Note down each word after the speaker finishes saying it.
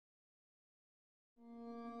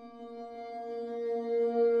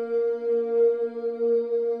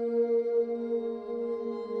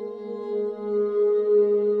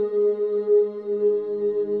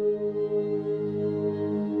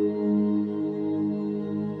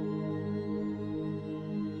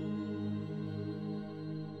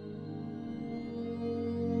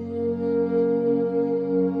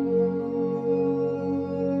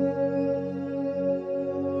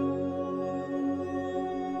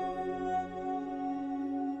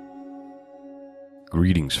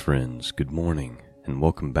Greetings, friends. Good morning, and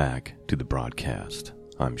welcome back to the broadcast.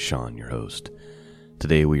 I'm Sean, your host.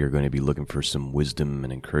 Today we are going to be looking for some wisdom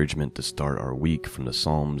and encouragement to start our week from the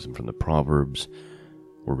Psalms and from the Proverbs.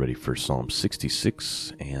 We're ready for Psalm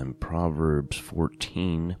 66 and Proverbs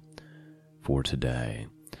 14 for today.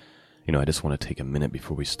 I just want to take a minute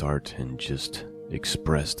before we start and just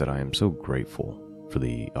express that I am so grateful for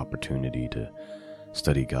the opportunity to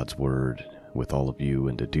study God's Word with all of you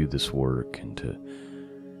and to do this work and to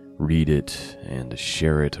read it and to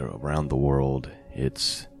share it around the world.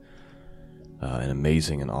 It's an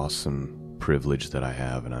amazing and awesome privilege that I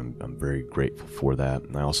have, and I'm very grateful for that.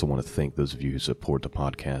 And I also want to thank those of you who support the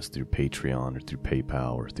podcast through Patreon or through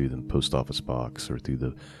PayPal or through the post office box or through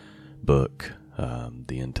the book,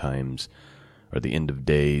 the End Times, or the End of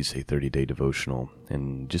Days, a 30-day devotional.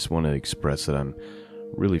 And just want to express that I'm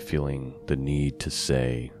really feeling the need to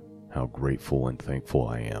say how grateful and thankful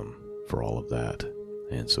I am for all of that.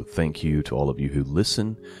 And so thank you to all of you who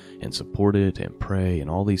listen and support it and pray and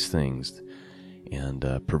all these things and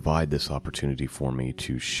provide this opportunity for me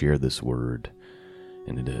to share this word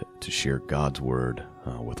and to share God's word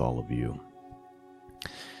with all of you.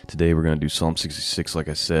 Today we're going to do Psalm 66, like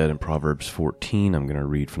I said, and Proverbs 14. I'm going to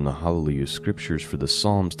read from the Hallelujah Scriptures for the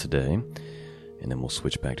Psalms today, and then we'll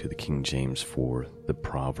switch back to the King James for the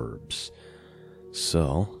Proverbs.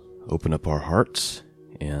 So, open up our hearts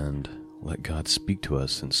and let God speak to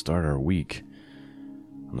us and start our week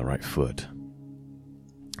on the right foot.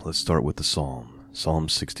 Let's start with the Psalm, Psalm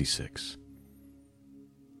 66.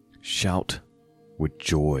 Shout with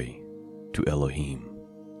joy to Elohim,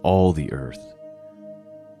 all the earth.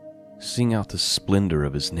 Sing out the splendor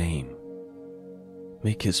of his name.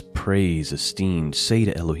 Make his praise esteemed. Say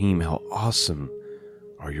to Elohim, how awesome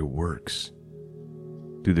are your works.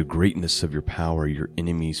 Through the greatness of your power, your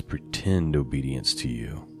enemies pretend obedience to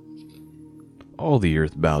you. All the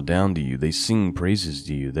earth bow down to you. They sing praises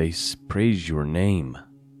to you. They praise your name,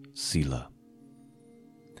 Selah.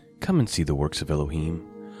 Come and see the works of Elohim,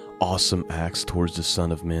 awesome acts towards the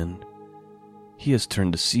Son of Men. He has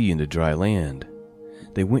turned the sea into dry land.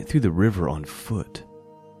 They went through the river on foot.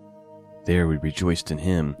 There we rejoiced in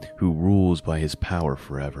him who rules by his power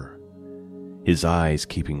forever, his eyes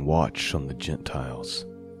keeping watch on the Gentiles.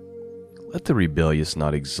 Let the rebellious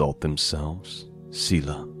not exalt themselves,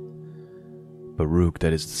 Selah. Baruch,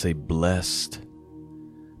 that is to say, blessed.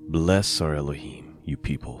 Bless our Elohim, you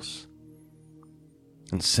peoples,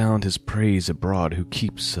 and sound his praise abroad, who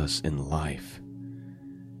keeps us in life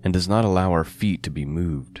and does not allow our feet to be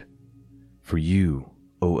moved. For you,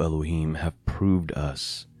 O Elohim, have proved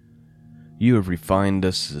us. You have refined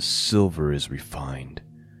us as silver is refined.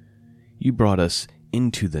 You brought us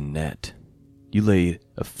into the net. You laid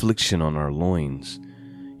affliction on our loins.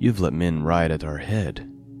 You have let men ride at our head.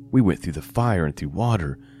 We went through the fire and through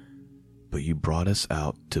water, but you brought us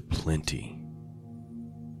out to plenty.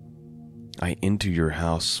 I enter your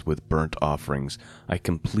house with burnt offerings. I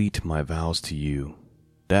complete my vows to you,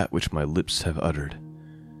 that which my lips have uttered,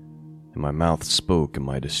 and my mouth spoke in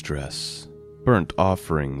my distress. Burnt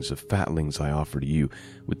offerings of fatlings I offer to you.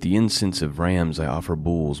 With the incense of rams I offer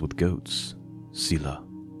bulls with goats. Selah.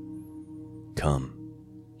 Come,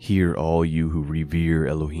 hear all you who revere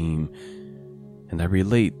Elohim, and I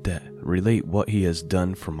relate what he has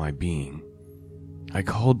done for my being. I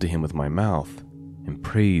called to him with my mouth, and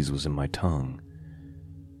praise was in my tongue.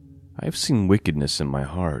 I have seen wickedness in my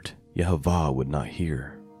heart, Yehovah would not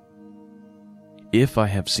hear. If I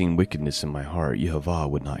have seen wickedness in my heart, Yehovah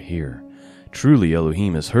would not hear. Truly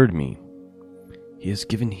Elohim has heard me. He has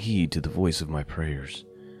given heed to the voice of my prayers.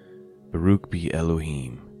 Baruch be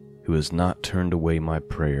Elohim, who has not turned away my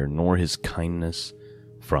prayer, nor his kindness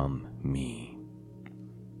from me.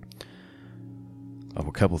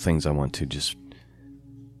 A couple things I want to just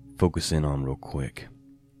focus in on real quick.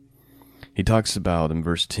 He talks about in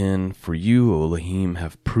verse 10, for you, O Elohim,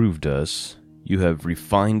 have proved us. You have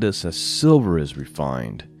refined us as silver is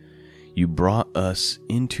refined. You brought us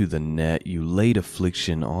into the net. You laid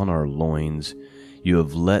affliction on our loins. You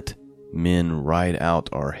have let men ride out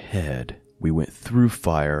our head. We went through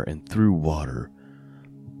fire and through water,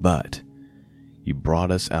 but you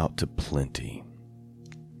brought us out to plenty.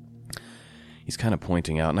 He's kind of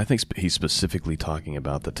pointing out, and I think he's specifically talking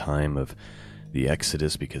about the time of the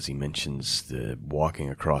Exodus because he mentions the walking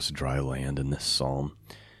across dry land in this psalm.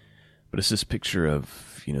 But it's this picture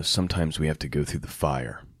of, sometimes we have to go through the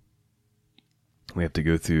fire. We have to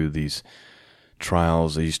go through these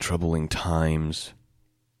trials, these troubling times.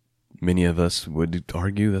 Many of us would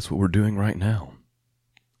argue that's what we're doing right now.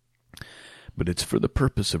 But it's for the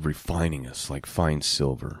purpose of refining us like fine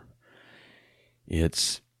silver.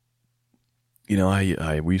 It's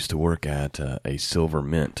We used to work at a silver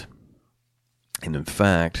mint. And in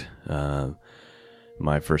fact,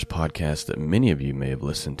 my first podcast that many of you may have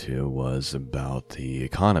listened to was about the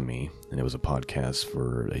economy, and it was a podcast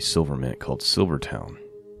for a silver mint called Silvertown.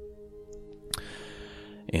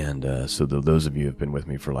 And so those of you who have been with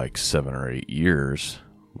me for like 7 or 8 years,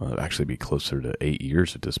 well, actually be closer to 8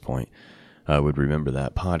 years at this point, would remember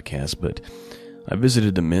that podcast. But I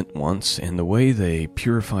visited the mint once, and the way they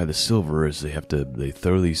purify the silver is they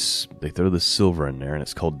throw the silver in there, and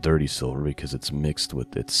it's called dirty silver because it's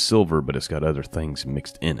silver, but it's got other things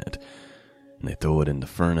mixed in it. And they throw it in the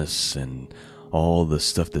furnace, and all the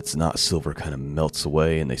stuff that's not silver kind of melts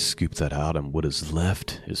away, and they scoop that out, and what is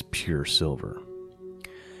left is pure silver.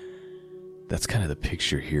 That's kind of the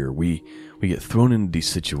picture here. We get thrown into these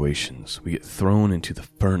situations. We get thrown into the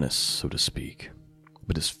furnace, so to speak.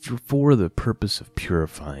 But it's for the purpose of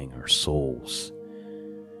purifying our souls.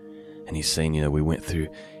 And he's saying,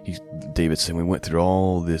 David's saying, we went through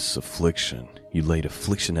all this affliction. You laid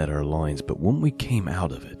affliction at our loins, but when we came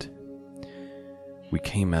out of it, we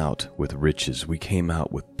came out with riches. We came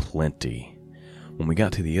out with plenty. When we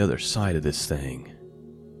got to the other side of this thing,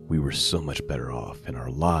 we were so much better off in our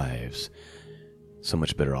lives, so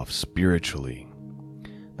much better off spiritually.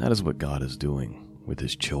 That is what God is doing with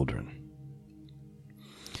his children.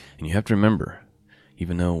 And you have to remember,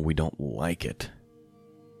 even though we don't like it,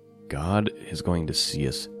 God is going to see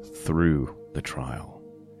us through the trial.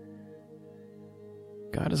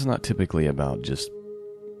 God is not typically about just,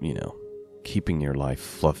 keeping your life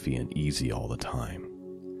fluffy and easy all the time.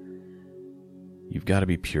 You've got to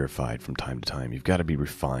be purified from time to time. You've got to be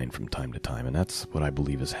refined from time to time. And that's what I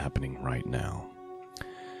believe is happening right now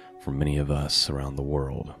for many of us around the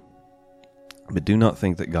world. But do not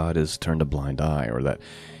think that God has turned a blind eye, or that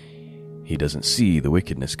he doesn't see the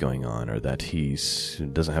wickedness going on, or that he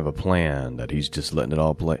doesn't have a plan, that he's just letting it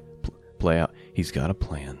all play out. He's got a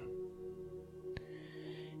plan.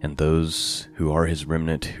 And those who are his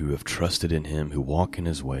remnant, who have trusted in him, who walk in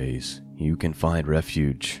his ways, you can find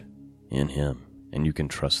refuge in him, and you can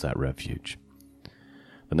trust that refuge.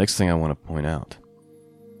 The next thing I want to point out,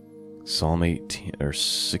 Psalm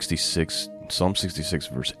 66,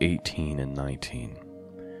 verse 18 and 19.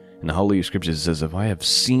 In the Holy Scriptures it says, "If I have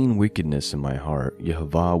seen wickedness in my heart,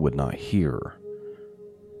 Yehovah would not hear.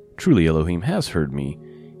 Truly Elohim has heard me.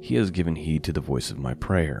 He has given heed to the voice of my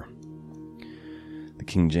prayer." The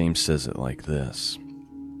King James says it like this.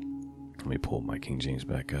 Let me pull my King James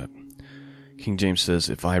back up. King James says,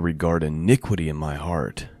 "If I regard iniquity in my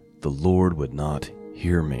heart, the Lord would not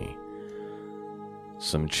hear me."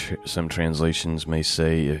 Some translations may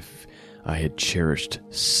say, "If I had cherished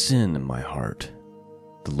sin in my heart,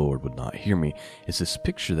 the Lord would not hear me." It's this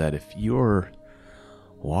picture that if you're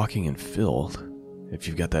walking in filth, if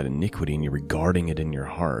you've got that iniquity and you're regarding it in your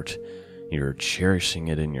heart, you're cherishing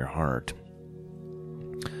it in your heart,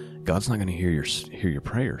 God's not going to hear your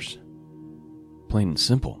prayers. Plain and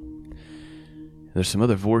simple. There's some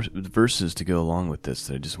other verses to go along with this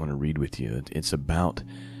that I just want to read with you. It's about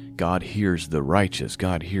God hears the righteous.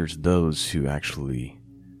 God hears those who actually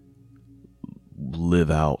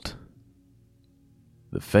live out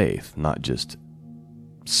the faith, not just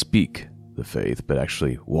speak the faith, but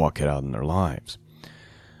actually walk it out in their lives.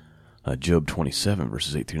 Job 27,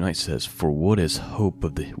 verses 8 through 9 says, "For what is the hope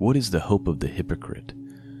of the hypocrite?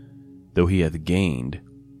 Though he hath gained,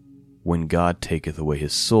 when God taketh away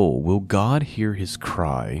his soul, will God hear his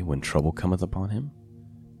cry when trouble cometh upon him?"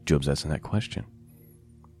 Job's asking that question.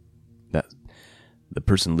 That the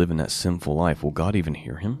person living that sinful life, will God even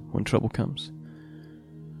hear him when trouble comes?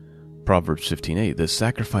 Proverbs 15:8, "The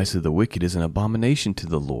sacrifice of the wicked is an abomination to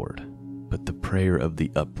the Lord, but the prayer of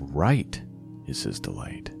the upright is his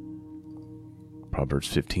delight." Proverbs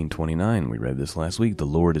 15:29, we read this last week, "The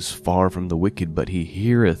Lord is far from the wicked, but he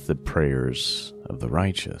heareth the prayers of the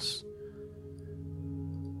righteous."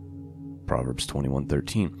 Proverbs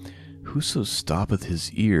 21:13, "Whoso stoppeth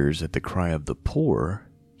his ears at the cry of the poor,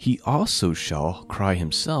 he also shall cry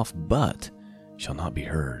himself, but shall not be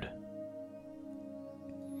heard."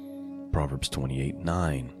 Proverbs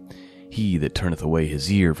 28:9, "He that turneth away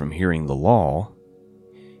his ear from hearing the law,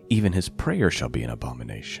 even his prayer shall be an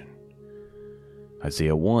abomination."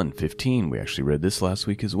 Isaiah 1:15, we actually read this last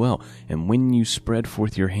week as well. "And when you spread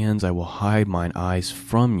forth your hands, I will hide mine eyes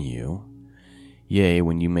from you. Yea,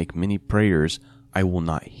 when you make many prayers, I will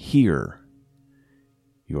not hear.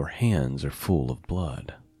 Your hands are full of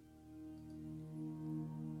blood."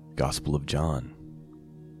 Gospel of John.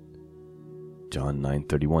 John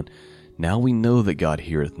 9:31, "Now we know that God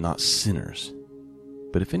heareth not sinners.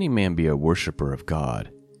 But if any man be a worshipper of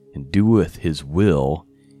God, and doeth his will,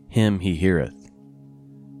 him he heareth.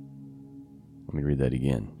 Let me read that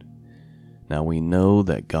again. Now we know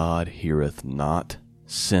that God heareth not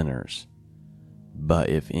sinners, but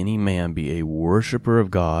if any man be a worshipper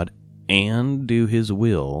of God and do his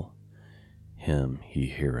will, him he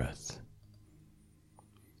heareth.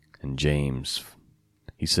 And James,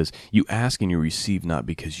 he says, you ask and you receive not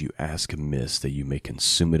because you ask amiss, that you may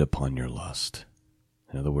consume it upon your lust.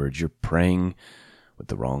 In other words, you're praying with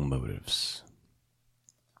the wrong motives.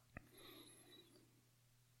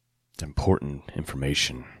 It's important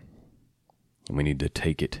information, and we need to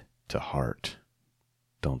take it to heart,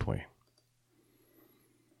 don't we?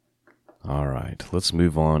 All right, let's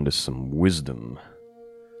move on to some wisdom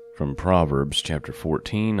from Proverbs chapter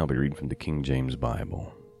 14. I'll be reading from the King James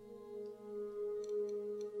Bible.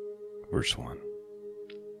 Verse 1.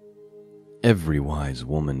 Every wise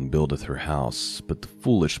woman buildeth her house, but the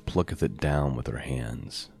foolish plucketh it down with her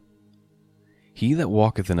hands. He that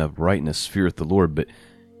walketh in uprightness feareth the Lord, but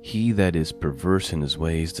he that is perverse in his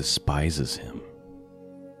ways despises him.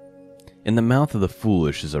 In the mouth of the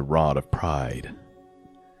foolish is a rod of pride,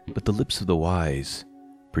 but the lips of the wise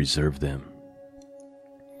preserve them.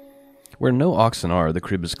 Where no oxen are, the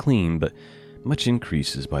crib is clean, but much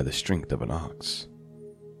increases by the strength of an ox.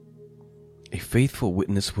 A faithful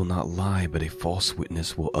witness will not lie, but a false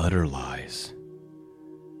witness will utter lies.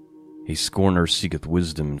 A scorner seeketh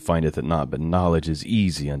wisdom and findeth it not, but knowledge is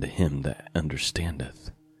easy unto him that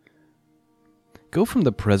understandeth. Go from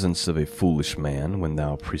the presence of a foolish man when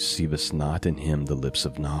thou perceivest not in him the lips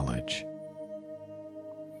of knowledge.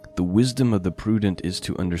 The wisdom of the prudent is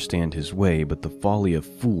to understand his way, but the folly of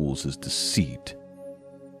fools is deceit.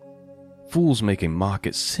 Fools make a mock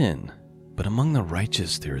at sin, but among the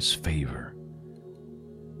righteous there is favor.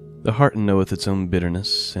 The heart knoweth its own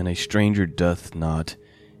bitterness, and a stranger doth not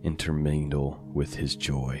intermingle with his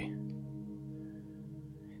joy.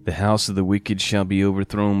 The house of the wicked shall be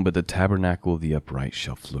overthrown, but the tabernacle of the upright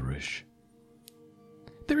shall flourish.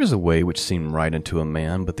 There is a way which seemeth right unto a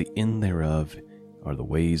man, but the end thereof are the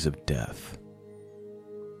ways of death.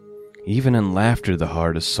 Even in laughter the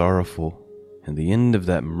heart is sorrowful, and the end of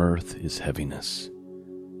that mirth is heaviness.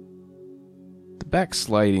 The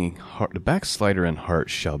backslider in heart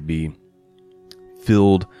shall be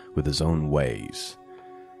filled with his own ways,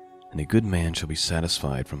 and a good man shall be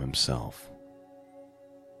satisfied from himself.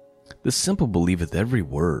 The simple believeth every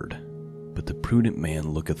word, but the prudent man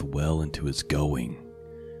looketh well into his going.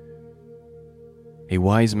 A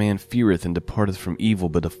wise man feareth and departeth from evil,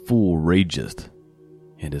 but a fool rageth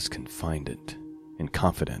and is confident.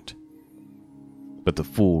 But the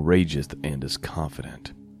fool rageth and is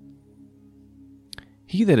confident.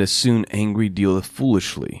 He that is soon angry dealeth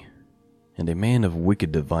foolishly, and a man of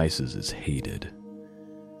wicked devices is hated.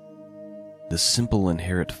 The simple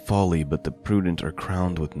inherit folly, but the prudent are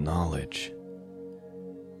crowned with knowledge.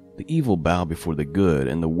 The evil bow before the good,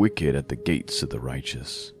 and the wicked at the gates of the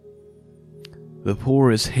righteous. The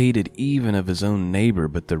poor is hated even of his own neighbor,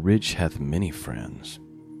 but the rich hath many friends.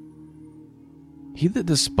 He that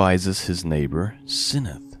despiseth his neighbor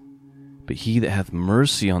sinneth, but he that hath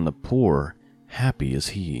mercy on the poor, happy is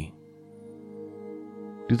he.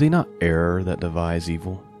 Do they not err that devise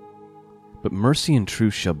evil? But mercy and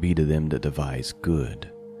truth shall be to them that devise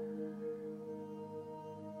good.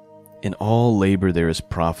 In all labor there is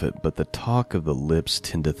profit, but the talk of the lips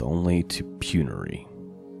tendeth only to penury.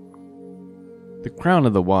 The crown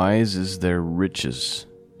of the wise is their riches,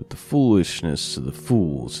 but the foolishness of the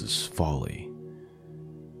fools is folly.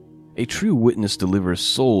 A true witness delivereth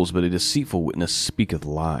souls, but a deceitful witness speaketh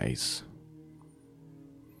lies.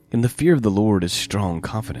 In the fear of the Lord is strong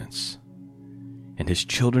confidence, and his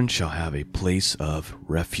children shall have a place of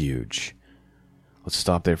refuge. Let's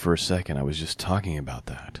stop there for a second. I was just talking about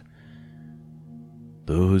that.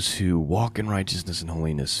 Those who walk in righteousness and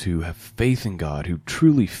holiness, who have faith in God, who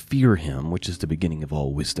truly fear him, which is the beginning of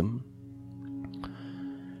all wisdom.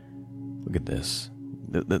 Look at this.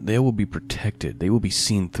 They will be protected. They will be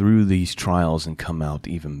seen through these trials and come out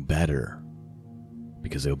even better,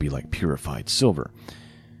 because they'll be like purified silver.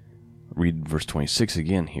 Read verse 26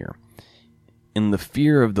 again here. In the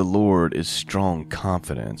fear of the Lord is strong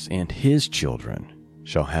confidence, and his children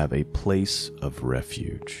shall have a place of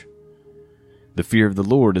refuge. The fear of the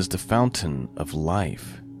Lord is the fountain of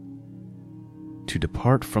life, to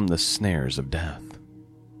depart from the snares of death.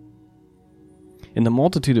 In the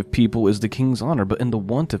multitude of people is the king's honor, but in the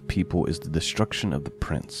want of people is the destruction of the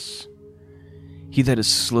prince. He that is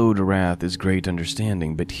slow to wrath is great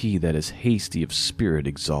understanding, but he that is hasty of spirit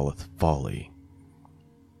exalteth folly.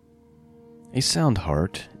 A sound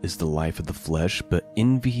heart is the life of the flesh, but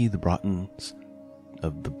envy the rottenness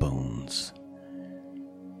of the bones.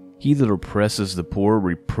 He that oppresseth the poor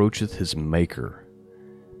reproacheth his Maker,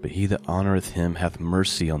 but he that honoureth him hath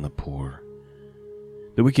mercy on the poor.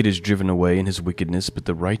 The wicked is driven away in his wickedness, but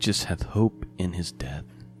the righteous hath hope in his death.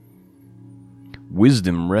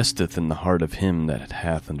 Wisdom resteth in the heart of him that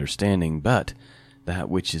hath understanding, but that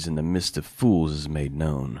which is in the midst of fools is made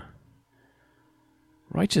known.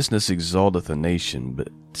 Righteousness exalteth a nation, but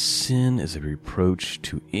sin is a reproach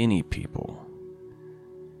to any people.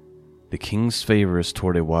 The king's favor is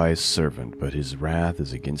toward a wise servant, but his wrath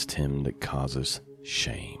is against him that causeth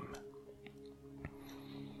shame.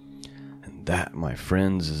 And that, my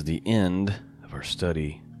friends, is the end of our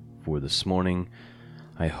study for this morning.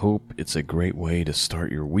 I hope it's a great way to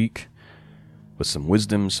start your week with some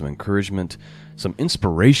wisdom, some encouragement, some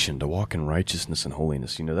inspiration to walk in righteousness and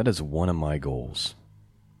holiness. You know, that is one of my goals,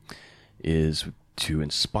 is to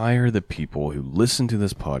inspire the people who listen to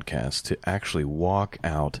this podcast to actually walk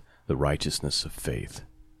out the righteousness of faith,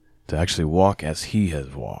 to actually walk as he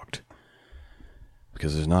has walked.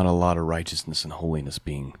 Because there's not a lot of righteousness and holiness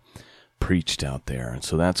being preached out there. And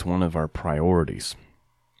so that's one of our priorities,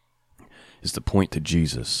 is to point to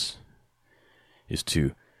Jesus, is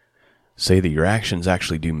to say that your actions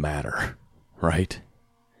actually do matter, right?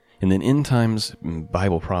 And then end times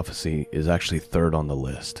Bible prophecy is actually third on the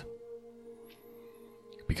list.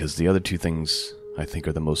 Because the other two things I think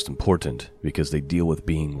are the most important, because they deal with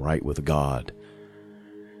being right with God.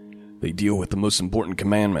 They deal with the most important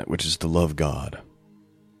commandment, which is to love God.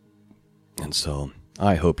 And so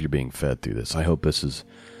I hope you're being fed through this. I hope this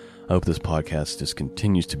podcast just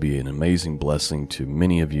continues to be an amazing blessing to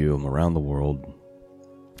many of you around the world.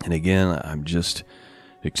 And again, I'm just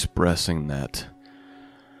expressing that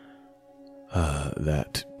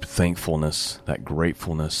thankfulness, that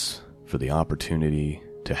gratefulness for the opportunity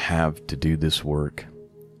to have to do this work,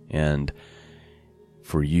 and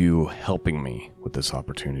for you helping me with this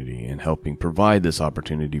opportunity and helping provide this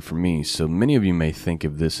opportunity for me. So many of you may think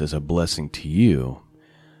of this as a blessing to you,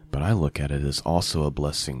 but I look at it as also a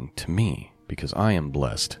blessing to me, because I am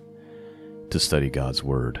blessed to study God's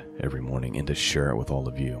Word every morning and to share it with all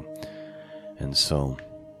of you. And so,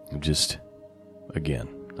 just, again,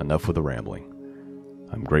 enough with the rambling.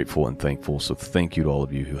 I'm grateful and thankful, so thank you to all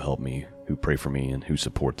of you who help me, who pray for me, and who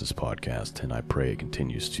support this podcast, and I pray it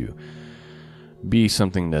continues to be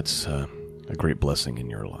something that's a great blessing in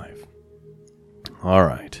your life. All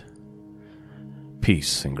right.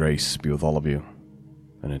 Peace and grace be with all of you,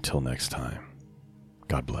 and until next time,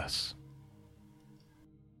 God bless.